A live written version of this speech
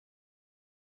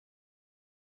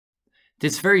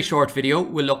This very short video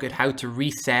will look at how to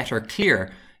reset or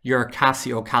clear your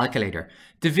Casio calculator.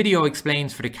 The video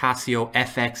explains for the Casio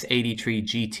FX83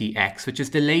 GTX, which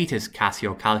is the latest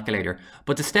Casio calculator,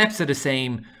 but the steps are the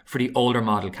same for the older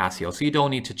model Casio, so you don't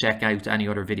need to check out any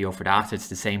other video for that. It's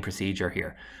the same procedure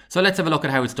here. So let's have a look at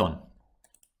how it's done.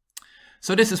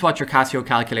 So this is what your Casio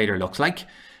calculator looks like.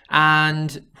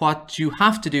 And what you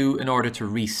have to do in order to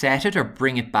reset it or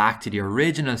bring it back to the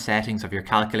original settings of your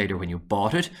calculator when you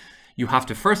bought it, you have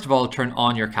to first of all turn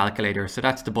on your calculator. So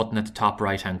that's the button at the top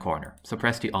right hand corner. So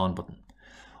press the on button.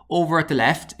 Over at the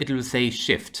left, it will say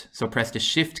shift. So press the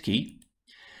shift key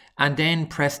and then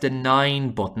press the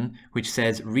 9 button, which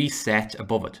says reset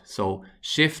above it. So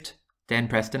shift, then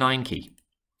press the 9 key.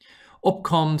 Up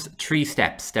comes 3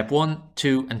 steps, step 1,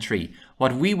 2 and 3.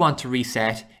 What we want to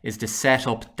reset is the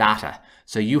setup data.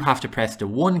 So you have to press the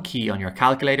 1 key on your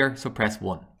calculator, so press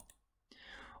 1.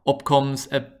 Up comes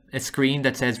a screen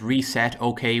that says reset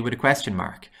OK with a question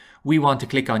mark. We want to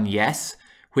click on yes,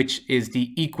 which is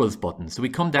the equals button. So we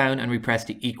come down and we press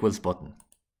the equals button.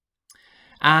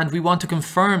 And we want to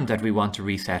confirm that we want to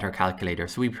reset our calculator.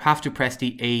 So we have to press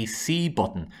the AC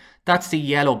button. That's the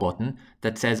yellow button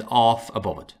that says off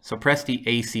above it. So press the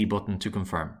AC button to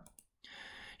confirm.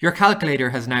 Your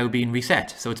calculator has now been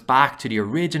reset. So it's back to the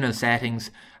original settings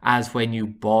as when you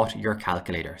bought your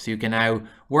calculator. So you can now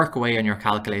work away on your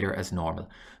calculator as normal.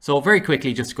 So very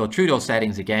quickly, just to go through those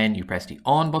settings again, you press the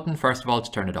on button first of all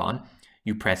to turn it on.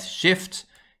 You press shift,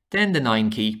 then the 9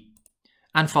 key,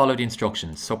 and follow the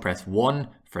instructions. So press 1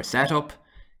 for setup,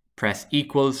 press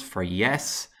equals for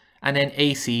yes, and then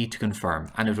AC to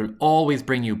confirm. And it will always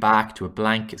bring you back to a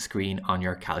blank screen on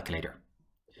your calculator.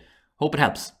 Hope it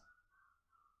helps.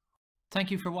 Thank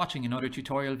you for watching another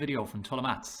tutorial video from Tulla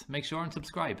Maths. Make sure and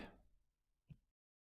subscribe.